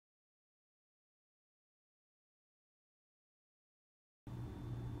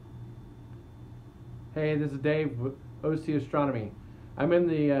Hey, this is Dave with OC Astronomy. I'm in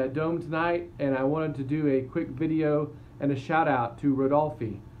the dome tonight, and I wanted to do a quick video and a shout out to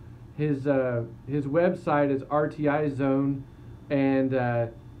Rodolphe. His website is RTI Zone, and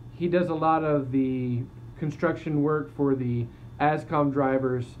he does a lot of the construction work for the ASCOM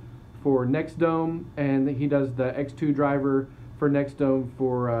drivers for Nexdome, and he does the X2 driver for Nexdome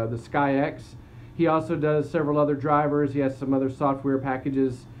for the SkyX. He also does several other drivers. He has some other software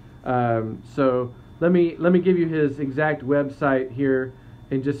packages. So let me give you his exact website here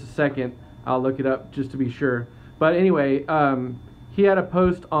in just a second. I'll look it up just to be sure. But anyway, he had a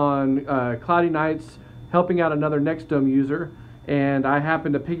post on cloudy nights helping out another Nexdome user, and I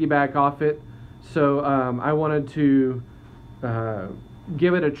happened to piggyback off it. So I wanted to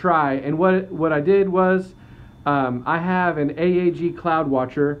give it a try. And what I did was I have an AAG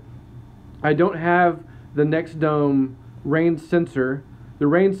Cloudwatcher. I don't have the Nexdome rain sensor. The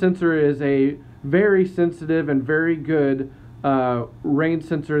rain sensor is a very sensitive and very good rain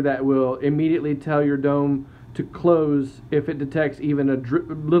sensor that will immediately tell your dome to close if it detects even a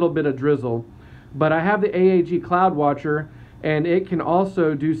little bit of drizzle. But I have the AAG Cloudwatcher, and it can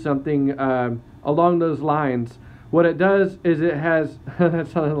also do something along those lines. What it does is it has that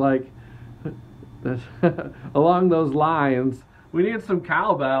sounded like along those lines. We need some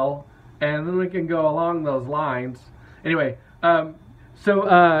cowbell, and then we can go along those lines. Anyway, sorry.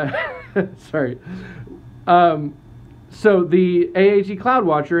 So the AAG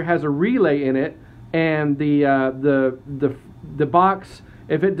Cloudwatcher has a relay in it, and the box,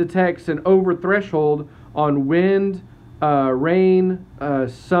 if it detects an over threshold on wind, rain,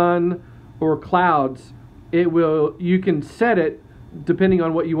 sun, or clouds, you can set it, depending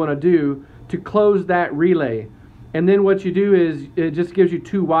on what you want to do, to close that relay. And then what you do is it just gives you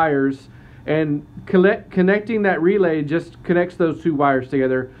two wires, and connecting that relay just connects those two wires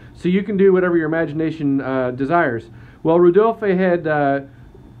together, so you can do whatever your imagination desires. Well, Rodolphe had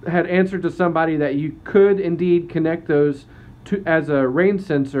answered to somebody that you could indeed connect those as a rain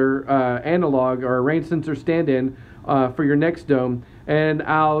sensor analog, or a rain sensor stand-in for your Nexdome. And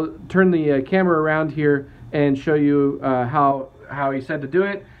I'll turn the camera around here and show you how he said to do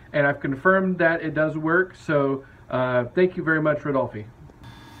it, and I've confirmed that it does work. So thank you very much, Rodolphe.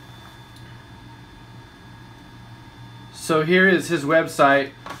 So here is his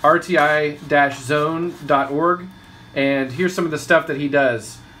website, rti-zone.org, and here's some of the stuff that he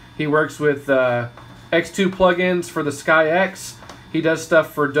does. He works with X2 plugins for the SkyX. He does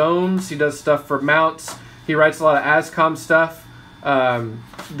stuff for domes. He does stuff for mounts. He writes a lot of ASCOM stuff.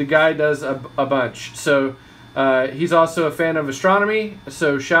 The guy does a bunch. So he's also a fan of astronomy,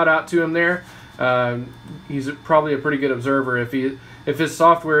 so shout out to him there. He's probably a pretty good observer. If his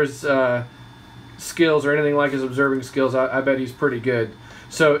software's skills or anything like his observing skills, I bet he's pretty good.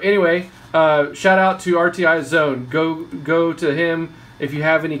 So anyway, shout out to RTI Zone. Go to him if you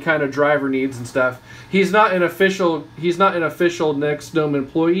have any kind of driver needs and stuff. He's not an official Nexdome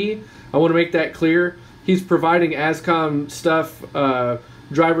employee. I want to make that clear. He's providing ASCOM stuff,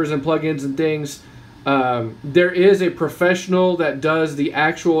 drivers and plugins and things. There is a professional that does the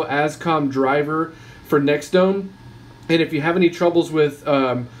actual ASCOM driver for Nexdome, and if you have any troubles with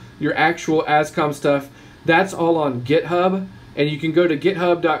your actual ASCOM stuff, that's all on GitHub, and you can go to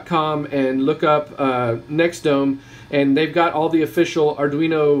github.com and look up Nexdome, and they've got all the official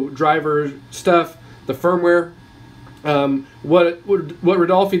Arduino driver stuff, the firmware. What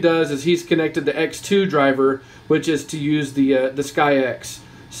Rodolphe does is he's connected the X2 driver, which is to use the SkyX.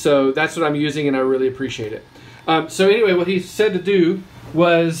 So that's what I'm using, and I really appreciate it. So anyway, what he said to do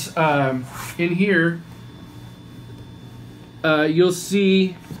was in here you'll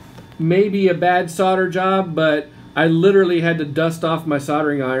see maybe a bad solder job, but I literally had to dust off my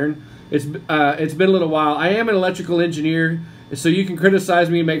soldering iron. It's been a little while. I am an electrical engineer, so you can criticize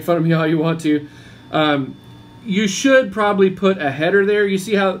me and make fun of me all you want to. You should probably put a header there. You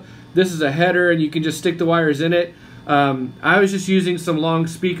see how this is a header and you can just stick the wires in it. I was just using some long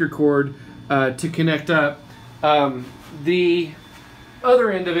speaker cord to connect up. The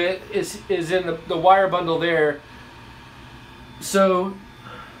other end of it is in the wire bundle there. So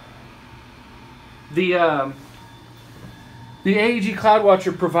the AAG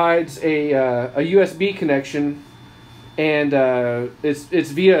Cloudwatcher provides a USB connection, and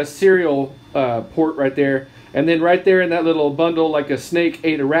it's via a serial port right there. And then right there in that little bundle, like a snake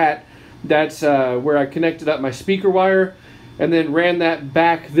ate a rat, that's where I connected up my speaker wire and then ran that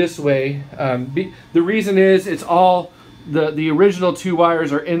back this way. The reason is it's all the original two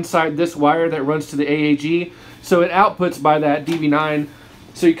wires are inside this wire that runs to the AAG, so it outputs by that DV9.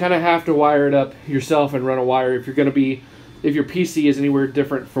 So you kind of have to wire it up yourself and run a wire if you're going to be, if your PC is anywhere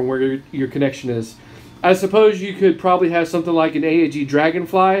different from where your connection is. I suppose you could probably have something like an AAG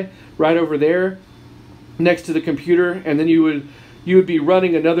Dragonfly right over there next to the computer, and then you would be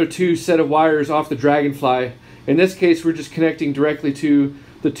running another 2 set of wires off the Dragonfly. In this case, we're just connecting directly to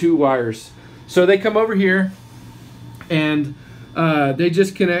the 2 wires. So they come over here, and they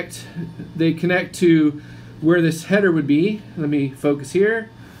just connect. They connect to where this header would be. Let me focus here.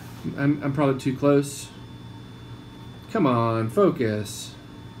 I'm probably too close. Come on, focus.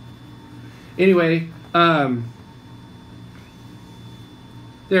 Anyway, there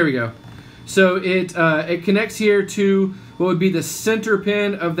we go. So it connects here to what would be the center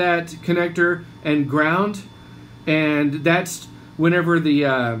pin of that connector and ground, and that's whenever the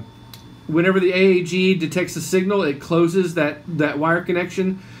AAG detects a signal, it closes that wire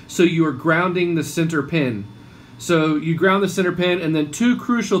connection. So you are grounding the center pin. So you ground the center pin, and then 2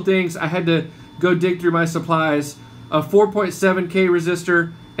 crucial things. I had to go dig through my supplies: a 4.7K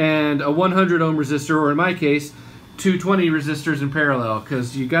resistor and a 100 ohm resistor, or in my case, 220 resistors in parallel,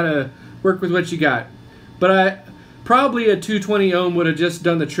 because you gotta work with what you got. But probably a 220 ohm would have just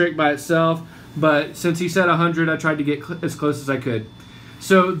done the trick by itself, but since he said 100, I tried to get as close as I could.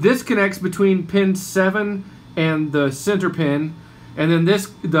 So this connects between pin 7 and the center pin, and then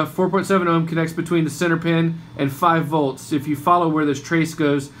the 4.7 ohm connects between the center pin and 5 volts. If you follow where this trace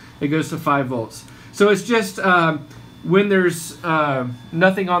goes, it goes to 5 volts. So it's just when there's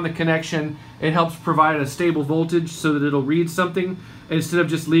nothing on the connection, it helps provide a stable voltage so that it'll read something instead of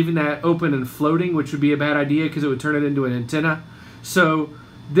just leaving that open and floating, which would be a bad idea because it would turn it into an antenna. So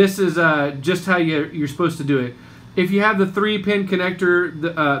this is just how you're supposed to do it. If you have the 3-pin connector,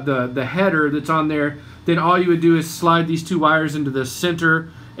 the header that's on there, then all you would do is slide these 2 wires into the center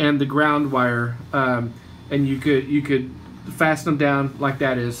and the ground wire, and you could fasten them down like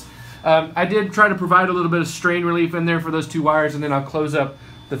that is. I did try to provide a little bit of strain relief in there for those 2 wires, and then I'll close up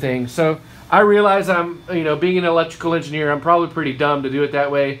the thing. So I realize being an electrical engineer, I'm probably pretty dumb to do it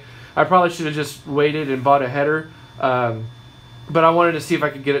that way. I probably should have just waited and bought a header, but I wanted to see if I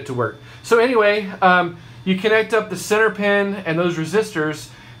could get it to work. So anyway, you connect up the center pin and those resistors,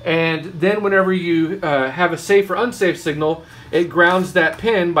 and then whenever you have a safe or unsafe signal, it grounds that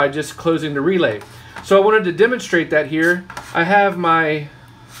pin by just closing the relay. So I wanted to demonstrate that here. I have my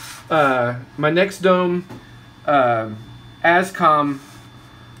Nexdome ASCOM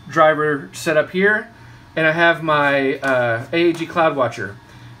driver set up here, and I have my AAG Cloudwatcher.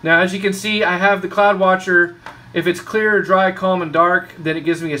 Now, as you can see, I have the Cloudwatcher. If it's clear, dry, calm, and dark, then it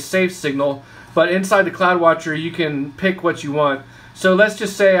gives me a safe signal. But inside the Cloudwatcher, you can pick what you want. So let's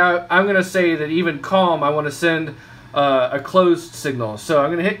just say I'm going to say that even calm, I want to send a closed signal. So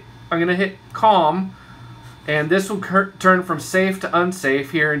I'm going to hit calm, and this will turn from safe to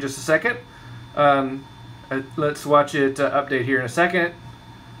unsafe here in just a second. Let's watch it update here in a second.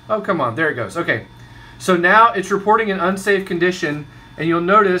 Oh, come on, there it goes. Okay, so now it's reporting an unsafe condition, and you'll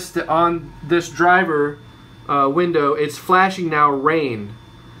notice that on this driver window, it's flashing now rain.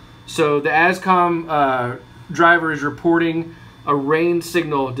 So the ASCOM driver is reporting a rain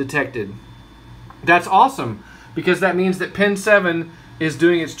signal detected. That's awesome, because that means that pin 7 is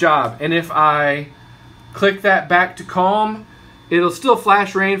doing its job. And if I click that back to calm, it'll still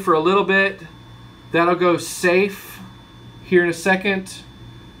flash rain for a little bit. That'll go safe here in a second,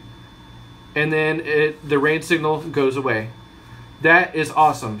 and then the rain signal goes away. That is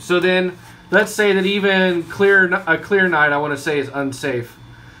awesome. So then let's say that even a clear night I want to say is unsafe.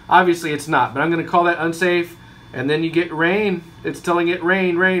 Obviously it's not, but I'm going to call that unsafe, and then you get rain. It's telling it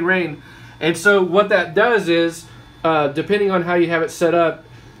rain, rain, rain. And so what that does is, depending on how you have it set up,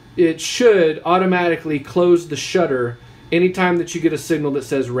 it should automatically close the shutter anytime that you get a signal that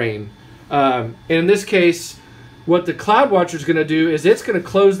says rain. And in this case, what the Cloudwatcher is going to do is it's going to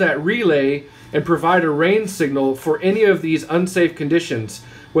close that relay and provide a rain signal for any of these unsafe conditions,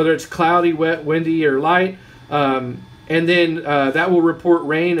 whether it's cloudy, wet, windy, or light. And then that will report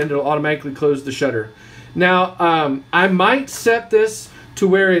rain, and it'll automatically close the shutter. Now, I might set this to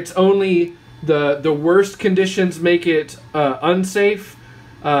where it's only the worst conditions make it unsafe,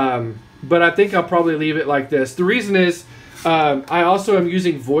 but I think I'll probably leave it like this. The reason is I also am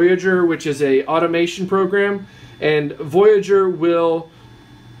using Voyager, which is a automation program, and Voyager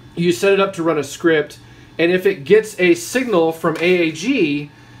you set it up to run a script, and if it gets a signal from AAG,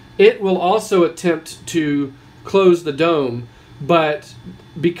 it will also attempt to close the dome, but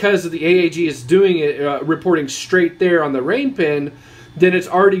because the AAG is doing it, reporting straight there on the rain pin, then it's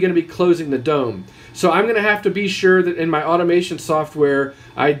already going to be closing the dome. So I'm going to have to be sure that in my automation software,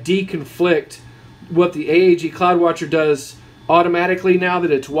 I deconflict what the AAG Cloudwatcher does automatically now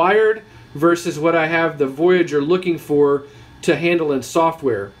that it's wired versus what I have the Voyager looking for to handle in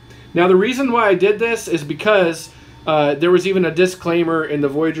software. Now the reason why I did this is because there was even a disclaimer in the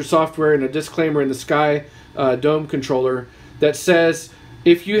Voyager software and a disclaimer in the Sky Dome controller that says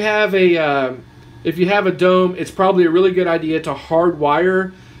if you have a dome, it's probably a really good idea to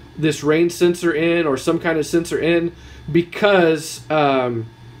hardwire this rain sensor in or some kind of sensor in, because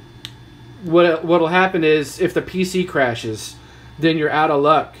what'll happen is if the PC crashes, then you're out of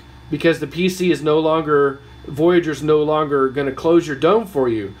luck, because the PC is no longer, Voyager's no longer going to close your dome for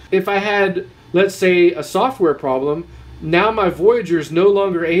you. If I had, let's say, a software problem, now my Voyager is no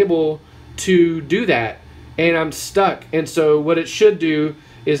longer able to do that, and I'm stuck. And so what it should do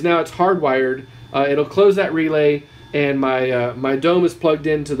is now it's hardwired. It'll close that relay, and my dome is plugged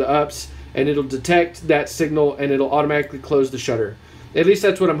into the ups, and it'll detect that signal, and it'll automatically close the shutter. At least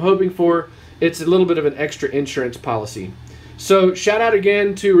that's what I'm hoping for. It's a little bit of an extra insurance policy. So shout out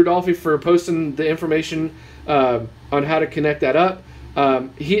again to Rodolphe for posting the information on how to connect that up.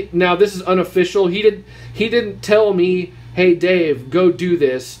 Now this is unofficial. He didn't tell me, hey Dave, go do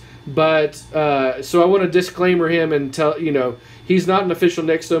this. But so I want to disclaimer him and tell, you know, he's not an official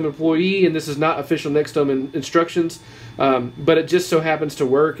Nexdome employee, and this is not official Nexdome instructions. But it just so happens to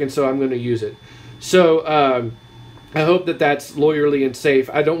work, and so I'm going to use it. So I hope that that's lawyerly and safe.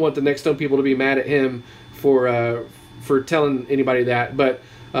 I don't want the Nexdome people to be mad at him for telling anybody that. But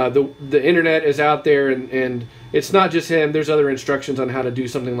the internet is out there, and it's not just him. There's other instructions on how to do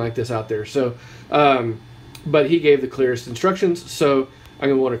something like this out there. So, but he gave the clearest instructions, so I'm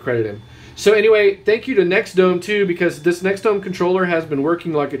going to want to credit him. So anyway, thank you to Nexdome too, because this Nexdome controller has been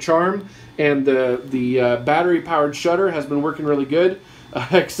working like a charm, and the battery-powered shutter has been working really good,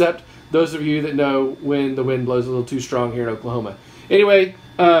 except those of you that know when the wind blows a little too strong here in Oklahoma. Anyway,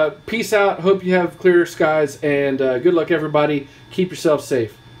 peace out. Hope you have clear skies, and good luck, everybody. Keep yourself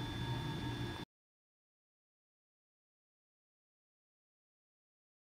safe.